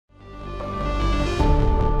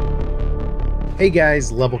Hey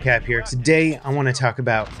guys, Level Cap here. Today I want to talk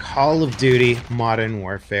about Call of Duty Modern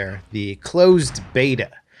Warfare, the closed beta.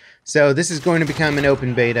 So this is going to become an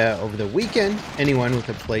open beta over the weekend. Anyone with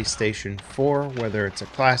a PlayStation 4, whether it's a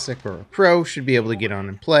Classic or a Pro, should be able to get on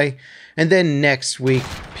and play. And then next week,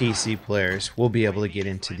 PC players will be able to get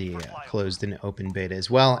into the closed and open beta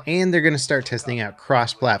as well. And they're going to start testing out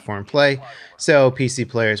cross-platform play, so PC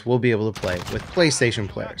players will be able to play with PlayStation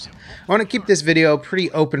players. I want to keep this video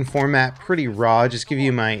pretty open format, pretty raw, just give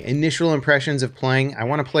you my initial impressions of playing. I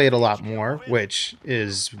want to play it a lot more, which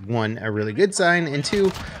is one, a really good sign, and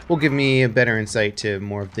two, will give me a better insight to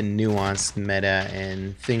more of the nuanced meta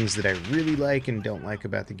and things that I really like and don't like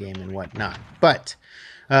about the game and whatnot. But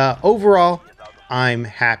overall, I'm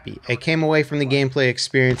happy. I came away from the gameplay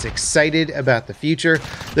experience excited about the future.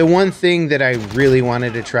 The one thing that I really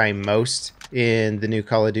wanted to try most in the new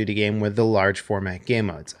Call of Duty game were the large format game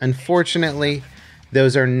modes. Unfortunately,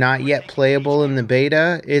 those are not yet playable in the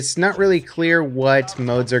beta. It's not really clear what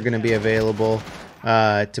modes are going to be available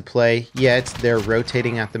to play yet. They're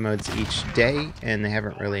rotating out the modes each day, and they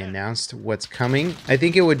haven't really announced what's coming. I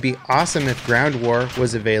think it would be awesome if Ground War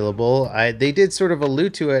was available. They did sort of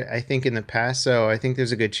allude to it, I think, in the past, so I think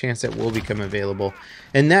there's a good chance it will become available.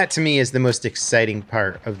 And that, to me, is the most exciting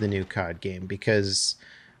part of the new COD game, because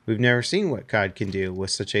we've never seen what COD can do with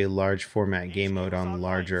such a large format game mode on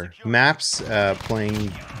larger maps,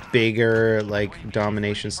 playing bigger, like,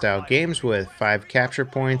 domination style games with 5 capture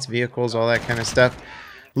points, vehicles, all that kind of stuff.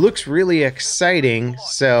 Looks really exciting,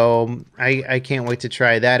 so I can't wait to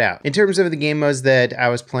try that out. In terms of the game modes that I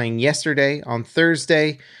was playing yesterday on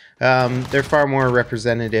Thursday, they're far more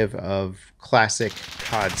representative of classic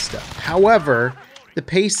COD stuff. However, the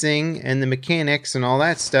pacing and the mechanics and all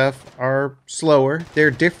that stuff are slower. They're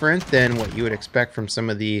different than what you would expect from some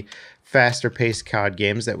of the faster paced COD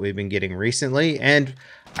games that we've been getting recently, and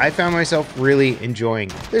I found myself really enjoying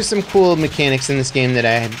it. There's some cool mechanics in this game that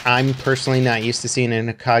I'm personally not used to seeing in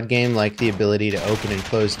a COD game, like the ability to open and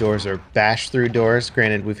close doors or bash through doors.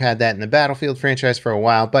 Granted, we've had that in the Battlefield franchise for a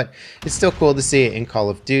while, but it's still cool to see it in Call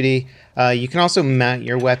of Duty. You can also mount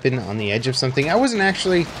your weapon on the edge of something. I wasn't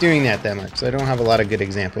actually doing that much, so I don't have a lot of good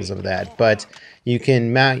examples of that, but you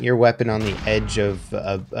can mount your weapon on the edge of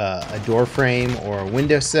a door frame or a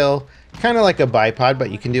windowsill, kind of like a bipod,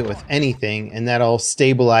 but you can do it with anything, and that'll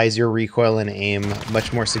stabilize your recoil and aim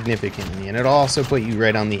much more significantly. And it'll also put you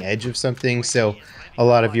right on the edge of something, so a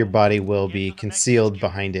lot of your body will be concealed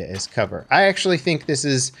behind it as cover. I actually think this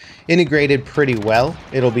is integrated pretty well.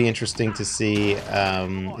 It'll be interesting to see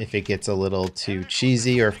if it gets a little too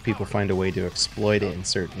cheesy or if people find a way to exploit it in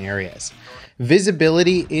certain areas.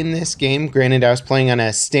 Visibility in this game, granted I was playing on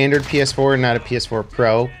a standard PS4, not a PS4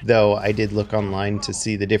 Pro, though I did look online to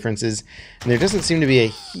see the differences, and there doesn't seem to be a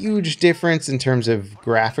huge difference in terms of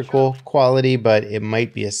graphical quality, but it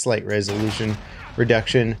might be a slight resolution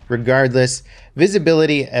reduction. Regardless,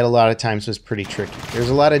 visibility at a lot of times was pretty tricky. There's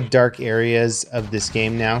a lot of dark areas of this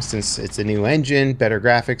game now since it's a new engine, better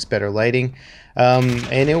graphics, better lighting,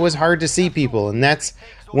 and it was hard to see people, and that's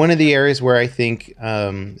one of the areas where I think,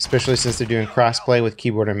 especially since they're doing crossplay with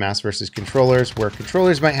keyboard and mouse versus controllers, where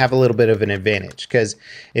controllers might have a little bit of an advantage. Because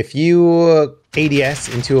if you ADS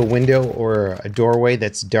into a window or a doorway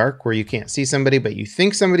that's dark where you can't see somebody, but you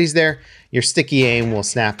think somebody's there, your sticky aim will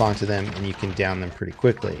snap onto them and you can down them pretty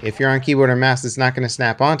quickly. If you're on keyboard or mouse, it's not going to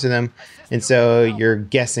snap onto them, and so you're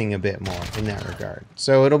guessing a bit more in that regard.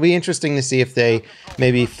 So it'll be interesting to see if they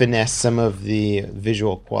maybe finesse some of the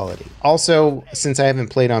visual quality. Also, since I haven't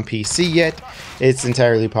played on PC yet, it's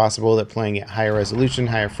entirely possible that playing at higher resolution,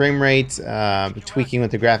 higher frame rate, tweaking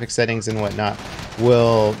with the graphics settings and whatnot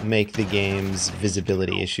will make the game's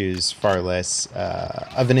visibility issues far less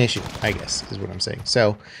of an issue, I guess is what I'm saying.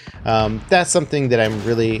 So that's something that I'm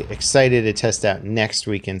really excited to test out next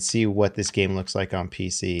week and see what this game looks like on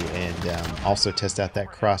PC, and also test out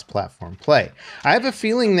that cross-platform play. I have a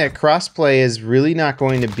feeling that crossplay is really not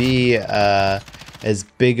going to be as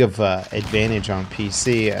big of an advantage on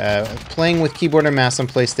PC. Playing with keyboard and mouse on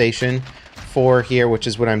PlayStation 4 here, which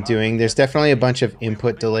is what I'm doing, there's definitely a bunch of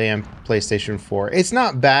input delay on PlayStation 4. It's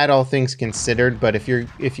not bad, all things considered, but if you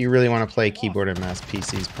really want to play keyboard and mouse,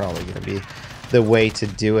 PC is probably going to be the way to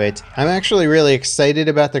do it. I'm actually really excited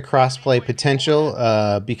about the crossplay potential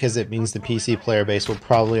because it means the PC player base will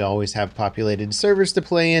probably always have populated servers to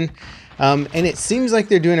play in, and it seems like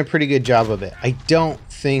they're doing a pretty good job of it. I don't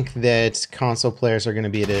think that console players are going to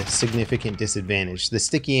be at a significant disadvantage. The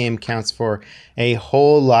sticky aim counts for a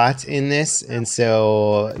whole lot in this, and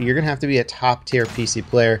so you're going to have to be a top tier PC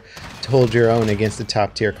player to hold your own against a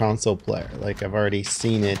top tier console player. Like, I've already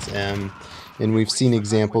seen it. And we've seen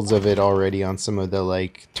examples of it already on some of the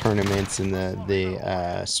like tournaments and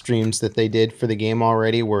the streams that they did for the game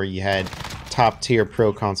already, where you had top tier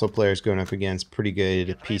pro console players going up against pretty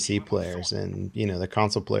good PC players, and you know the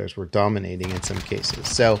console players were dominating in some cases.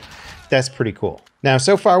 So that's pretty cool. Now,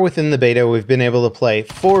 so far within the beta, we've been able to play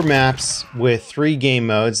 4 maps with 3 game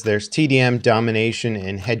modes. There's TDM, Domination,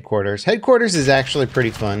 and Headquarters. Headquarters is actually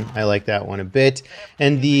pretty fun. I like that one a bit.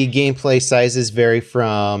 And the gameplay sizes vary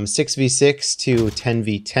from 6v6 to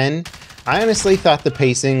 10v10. I honestly thought the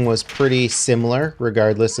pacing was pretty similar,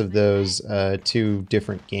 regardless of those 2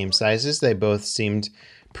 different game sizes. They both seemed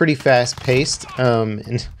pretty fast-paced,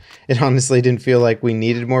 and it honestly didn't feel like we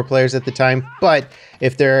needed more players at the time. But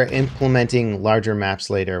if they're implementing larger maps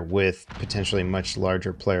later with potentially much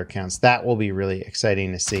larger player counts, that will be really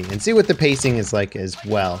exciting to see, and see what the pacing is like as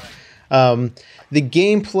well. The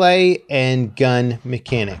gameplay and gun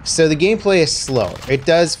mechanics. So the gameplay is slower. It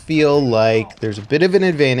does feel like there's a bit of an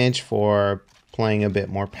advantage for playing a bit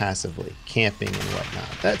more passively, camping and whatnot.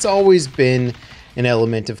 That's always been an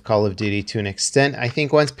element of Call of Duty to an extent. I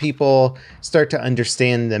think once people start to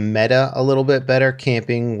understand the meta a little bit better,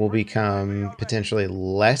 camping will become potentially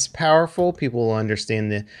less powerful. People will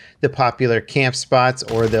understand the popular camp spots,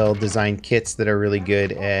 or they'll design kits that are really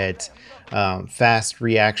good at fast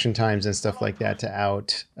reaction times and stuff like that to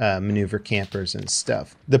out maneuver campers and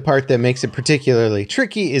stuff. The part that makes it particularly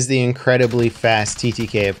tricky is the incredibly fast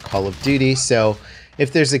TTK of Call of Duty. So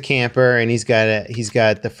if there's a camper and he's got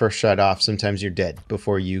the first shot off, sometimes you're dead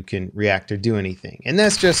before you can react or do anything. And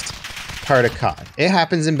that's just part of COD. It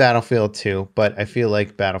happens in Battlefield too, but I feel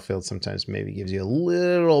like Battlefield sometimes maybe gives you a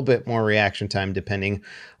little bit more reaction time depending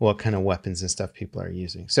what kind of weapons and stuff people are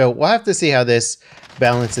using. So we'll have to see how this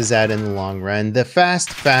balances out in the long run. The fast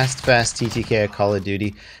TTK of Call of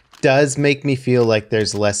Duty does make me feel like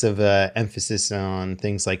there's less of a emphasis on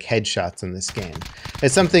things like headshots in this game.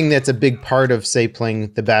 It's something that's a big part of, say,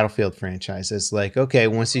 playing the Battlefield franchise. It's like, okay,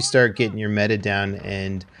 once you start getting your meta down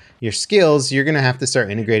and your skills, you're going to have to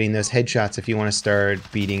start integrating those headshots if you want to start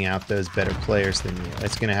beating out those better players than you.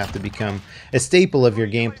 It's going to have to become a staple of your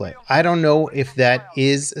gameplay. I don't know if that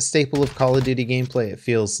is a staple of Call of Duty gameplay. It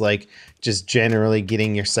feels like just generally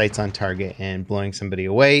getting your sights on target and blowing somebody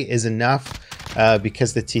away is enough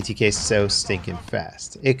because the TTK is so stinking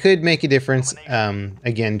fast. It could make a difference.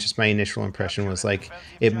 Again, just my initial impression was like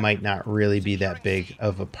it might not really be that big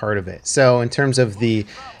of a part of it. So in terms of the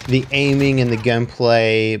aiming and the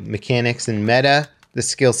gunplay mechanics and meta, the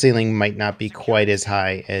skill ceiling might not be quite as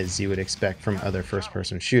high as you would expect from other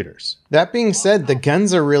first-person shooters. That being said, the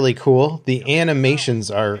guns are really cool. The animations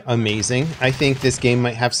are amazing. I think this game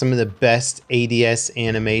might have some of the best ADS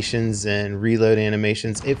animations and reload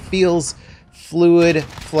animations. It feels fluid,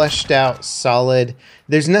 fleshed out, solid.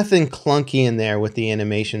 There's nothing clunky in there with the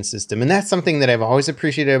animation system, and that's something that I've always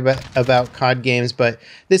appreciated about COD games, but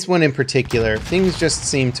this one in particular, things just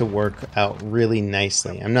seem to work out really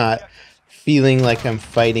nicely. I'm not feeling like I'm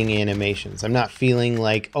fighting animations. I'm not feeling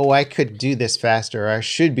like, oh, I could do this faster, or I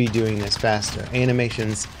should be doing this faster.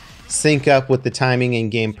 Animations sync up with the timing in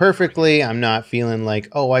game perfectly. I'm not feeling like,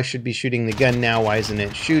 oh, I should be shooting the gun now. Why isn't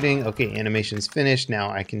it shooting? Okay, animation's finished. Now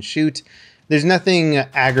I can shoot. There's nothing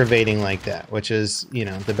aggravating like that, which is, you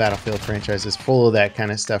know, the Battlefield franchise is full of that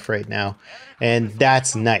kind of stuff right now. And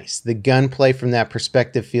that's nice. The gunplay from that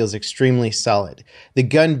perspective feels extremely solid. The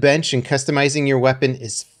gun bench and customizing your weapon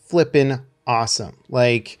is flippin' awesome.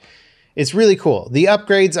 Like, it's really cool. The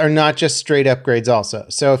upgrades are not just straight upgrades also.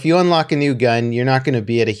 So if you unlock a new gun, you're not going to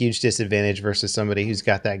be at a huge disadvantage versus somebody who's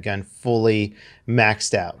got that gun fully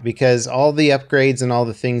maxed out, because all the upgrades and all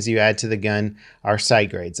the things you add to the gun are side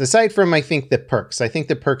grades. Aside from, I think, the perks. I think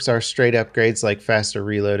the perks are straight upgrades like faster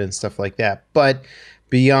reload and stuff like that. But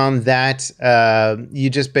beyond that, you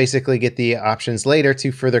just basically get the options later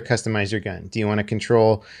to further customize your gun. Do you want to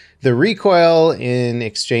control the recoil in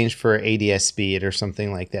exchange for ADS speed or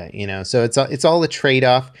something like that? You know, so it's all a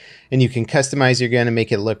trade-off, and you can customize your gun and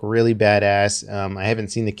make it look really badass. I haven't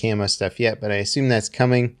seen the camo stuff yet, but I assume that's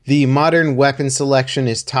coming. The modern weapon selection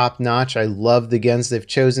is top-notch. I love the guns they've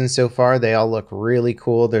chosen so far. They all look really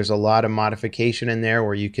cool. There's a lot of modification in there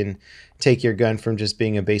where you can take your gun from just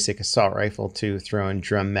being a basic assault rifle to throwing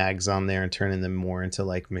drum mags on there and turning them more into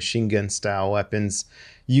like machine gun style weapons.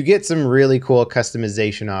 You get some really cool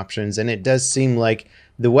customization options, and it does seem like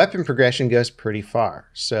the weapon progression goes pretty far.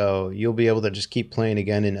 So you'll be able to just keep playing a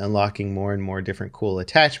gun and unlocking more and more different cool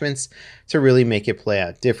attachments to really make it play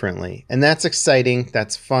out differently. And that's exciting.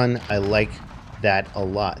 That's fun. I like that a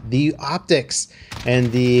lot. The optics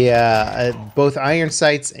and the both iron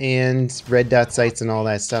sights and red dot sights and all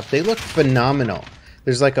that stuff, they look phenomenal.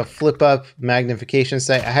 There's like a flip up magnification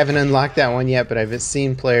sight. I haven't unlocked that one yet, but I've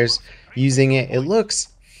seen players using it. It looks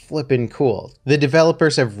flippin' cool. The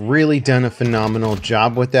developers have really done a phenomenal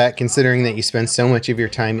job with that, considering that you spend so much of your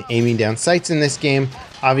time aiming down sights in this game.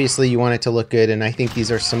 Obviously you want it to look good, and I think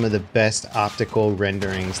these are some of the best optical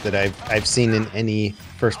renderings that I've seen in any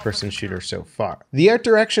first-person shooter so far. The art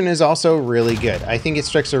direction is also really good. I think it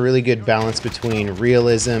strikes a really good balance between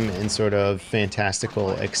realism and sort of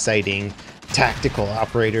fantastical, exciting, tactical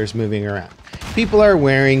operators moving around. People are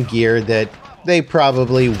wearing gear that they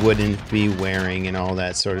probably wouldn't be wearing and all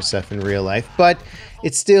that sort of stuff in real life, but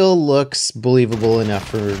it still looks believable enough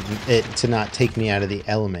for it to not take me out of the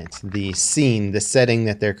element, the scene, the setting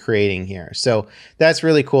that they're creating here. So that's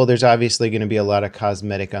really cool. There's obviously going to be a lot of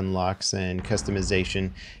cosmetic unlocks and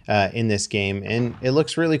customization in this game, and it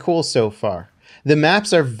looks really cool so far. The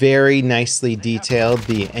maps are very nicely detailed.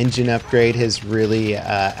 The engine upgrade has really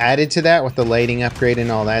added to that with the lighting upgrade and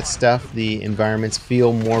all that stuff. The environments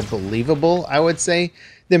feel more believable, I would say,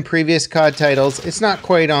 than previous COD titles. It's not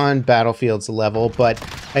quite on Battlefield's level, but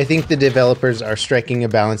I think the developers are striking a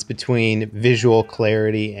balance between visual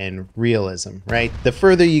clarity and realism, right? The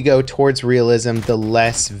further you go towards realism, the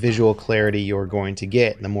less visual clarity you're going to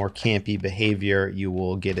get, the more campy behavior you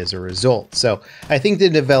will get as a result. So I think the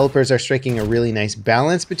developers are striking a really nice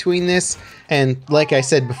balance between this, and like I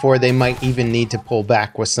said before, they might even need to pull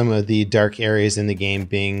back with some of the dark areas in the game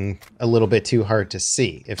being a little bit too hard to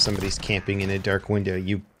see. If somebody's camping in a dark window,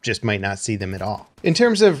 you just might not see them at all. In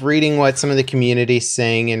terms of reading what some of the community is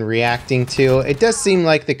saying and reacting to, it does seem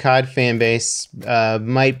like the COD fan base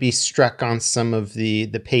might be struck on some of the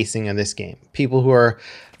pacing of this game. People who are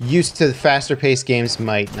used to the faster paced games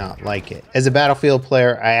might not like it. As a Battlefield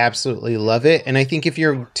player, I absolutely love it, and I think if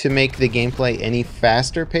you're to make the gameplay any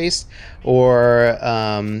faster paced or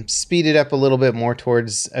speed it up a little bit more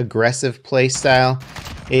towards aggressive play style,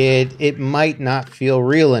 it might not feel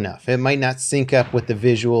real enough. It might not sync up with the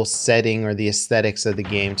visual setting or the aesthetics of the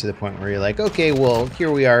game to the point where you're like, okay, well,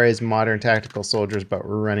 here we are as modern tactical soldiers, but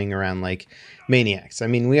we're running around like maniacs. I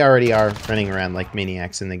mean, we already are running around like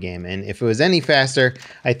maniacs in the game, and if it was any faster,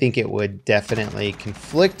 I think it would definitely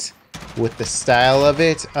conflict with the style of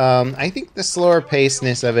it. I think the slower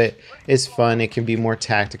pacedness of it is fun. It can be more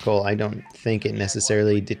tactical. I don't think it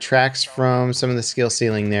necessarily detracts from some of the skill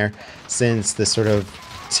ceiling there, since the sort of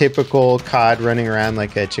typical COD running around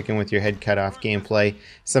like a chicken with your head cut off gameplay,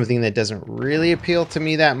 something that doesn't really appeal to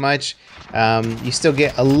me that much. You still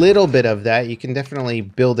get a little bit of that. You can definitely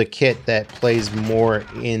build a kit that plays more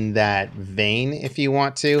in that vein if you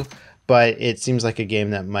want to, but it seems like a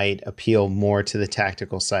game that might appeal more to the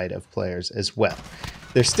tactical side of players as well.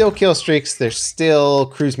 There's still kill streaks, there's still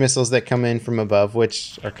cruise missiles that come in from above,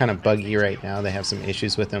 which are kind of buggy right now. They have some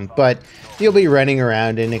issues with them, but you'll be running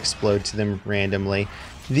around and explode to them randomly.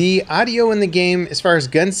 The audio in the game, as far as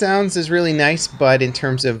gun sounds, is really nice, but in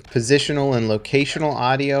terms of positional and locational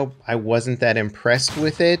audio, I wasn't that impressed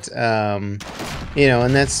with it. You know,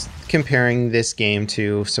 and that's comparing this game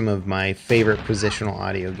to some of my favorite positional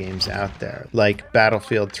audio games out there, like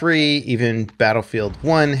Battlefield 3, even Battlefield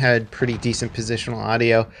 1 had pretty decent positional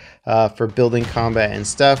audio for building combat and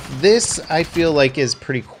stuff. This, I feel like, is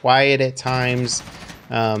pretty quiet at times.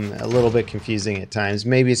 A little bit confusing at times.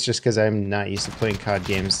 Maybe it's just because I'm not used to playing COD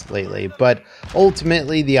games lately, but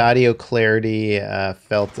ultimately the audio clarity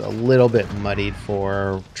felt a little bit muddied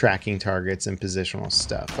for tracking targets and positional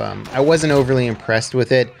stuff. I wasn't overly impressed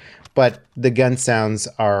with it, but the gun sounds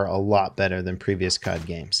are a lot better than previous COD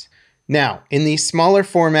games. Now, in the smaller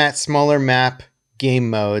format, smaller map game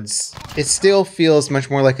modes, it still feels much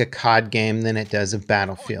more like a COD game than it does a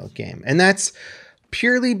Battlefield game, and that's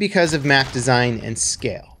purely because of map design and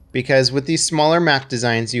scale. Because with these smaller map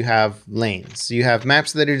designs, you have lanes. You have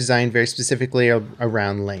maps that are designed very specifically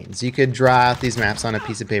around lanes. You could draw out these maps on a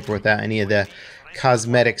piece of paper without any of the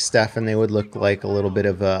cosmetic stuff, and they would look like a little bit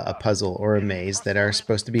of a puzzle or a maze that are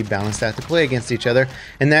supposed to be balanced out to play against each other.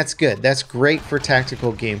 And that's good. That's great for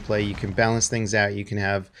tactical gameplay. You can balance things out. You can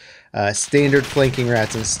have standard flanking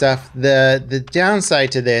routes and stuff. The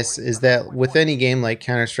downside to this is that with any game like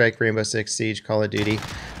Counter-Strike, Rainbow Six Siege, Call of Duty,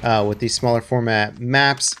 with these smaller format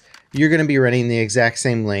maps, you're going to be running the exact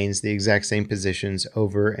same lanes, the exact same positions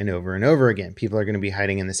over and over and over again. People are going to be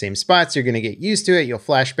hiding in the same spots. You're going to get used to it. You'll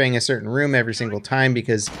flashbang a certain room every single time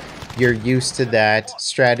because you're used to that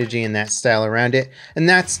strategy and that style around it. And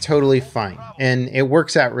that's totally fine. And it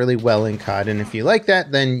works out really well in COD. And if you like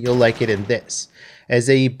that, then you'll like it in this. As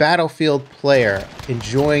a Battlefield player,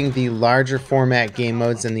 enjoying the larger format game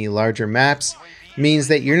modes and the larger maps, means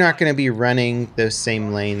that you're not going to be running those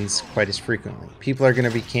same lanes quite as frequently. People are going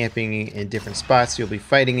to be camping in different spots. You'll be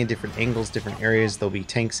fighting in different angles, different areas. There'll be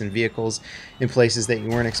tanks and vehicles in places that you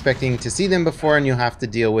weren't expecting to see them before, and you'll have to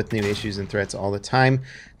deal with new issues and threats all the time.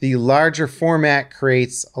 The larger format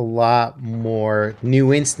creates a lot more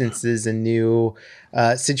new instances and new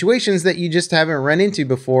situations that you just haven't run into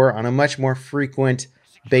before on a much more frequent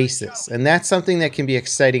basis, and that's something that can be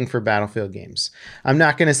exciting for Battlefield games. I'm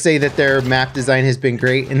not going to say that their map design has been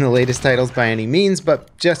great in the latest titles by any means,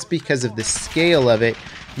 but just because of the scale of it,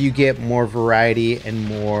 you get more variety and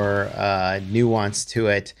more nuance to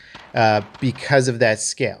it because of that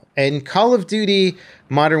scale. And Call of Duty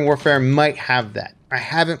Modern Warfare might have that. I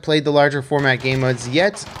haven't played the larger format game modes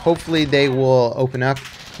yet. Hopefully they will open up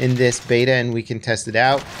in this beta and we can test it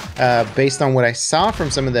out. Based on what I saw from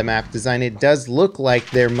some of the map design, it does look like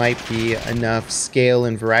there might be enough scale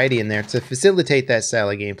and variety in there to facilitate that style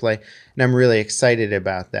of gameplay, and I'm really excited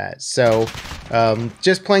about that. So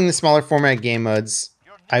just playing the smaller format game modes,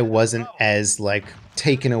 I wasn't as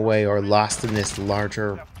taken away or lost in this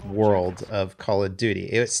larger world of Call of Duty.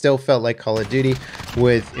 It still felt like Call of Duty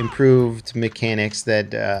with improved mechanics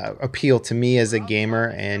that appeal to me as a gamer,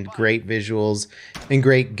 and great visuals and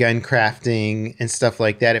great gun crafting and stuff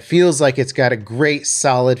like that. It feels like it's got a great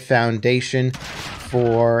solid foundation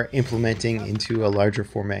for implementing into a larger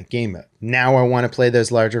format game mode. Now I want to play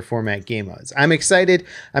those larger format game modes. I'm excited.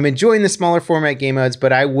 I'm enjoying the smaller format game modes,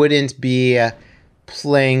 but I wouldn't be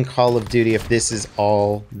playing Call of Duty if this is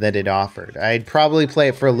all that it offered. I'd probably play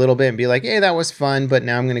it for a little bit and be like, hey, that was fun, but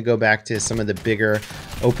now I'm going to go back to some of the bigger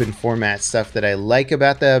open format stuff that I like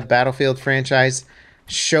about the Battlefield franchise.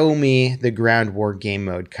 Show me the ground war game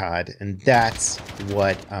mode, COD, and that's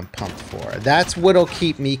what I'm pumped for. That's what'll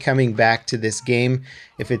keep me coming back to this game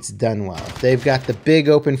if it's done well. If they've got the big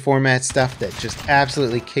open format stuff that just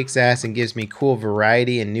absolutely kicks ass and gives me cool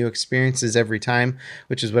variety and new experiences every time,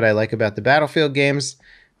 which is what I like about the Battlefield games,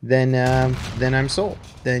 then I'm sold.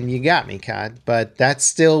 Then you got me, COD. But that's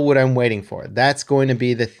still what I'm waiting for. That's going to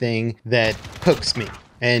be the thing that hooks me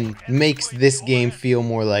and makes this game feel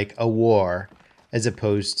more like a war as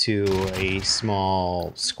opposed to a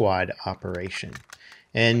small squad operation.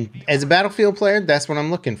 And as a Battlefield player, that's what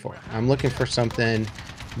I'm looking for. I'm looking for something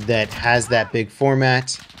that has that big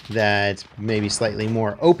format, that maybe slightly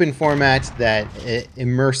more open format, that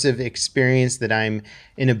immersive experience, that I'm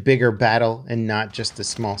in a bigger battle and not just a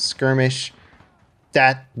small skirmish.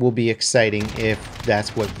 That will be exciting if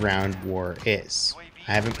that's what Ground War is.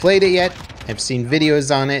 I haven't played it yet. I've seen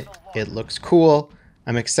videos on it. It looks cool.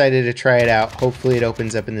 I'm excited to try it out. Hopefully it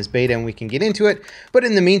opens up in this beta and we can get into it. But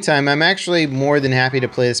in the meantime, I'm actually more than happy to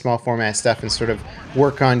play the small format stuff and sort of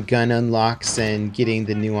work on gun unlocks and getting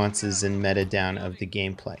the nuances and meta down of the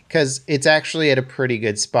gameplay, because it's actually at a pretty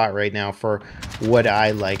good spot right now for what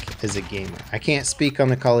I like as a gamer. I can't speak on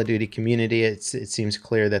the Call of Duty community. It seems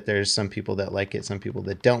clear that there's some people that like it, some people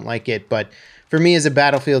that don't like it. But for me as a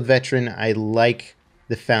Battlefield veteran, I like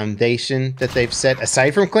the foundation that they've set.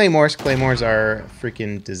 Aside from Claymores are a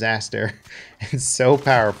freaking disaster and so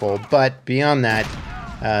powerful, but beyond that,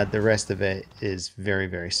 the rest of it is very,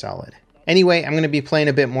 very solid. Anyway, I'm going to be playing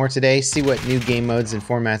a bit more today, see what new game modes and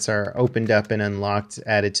formats are opened up and unlocked,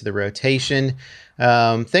 added to the rotation.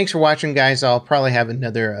 Thanks for watching, guys. I'll probably have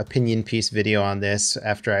another opinion piece video on this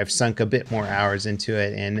after I've sunk a bit more hours into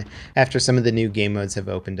it and after some of the new game modes have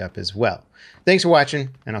opened up as well. Thanks for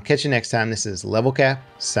watching, and I'll catch you next time. This is Level Cap,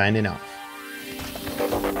 signing off.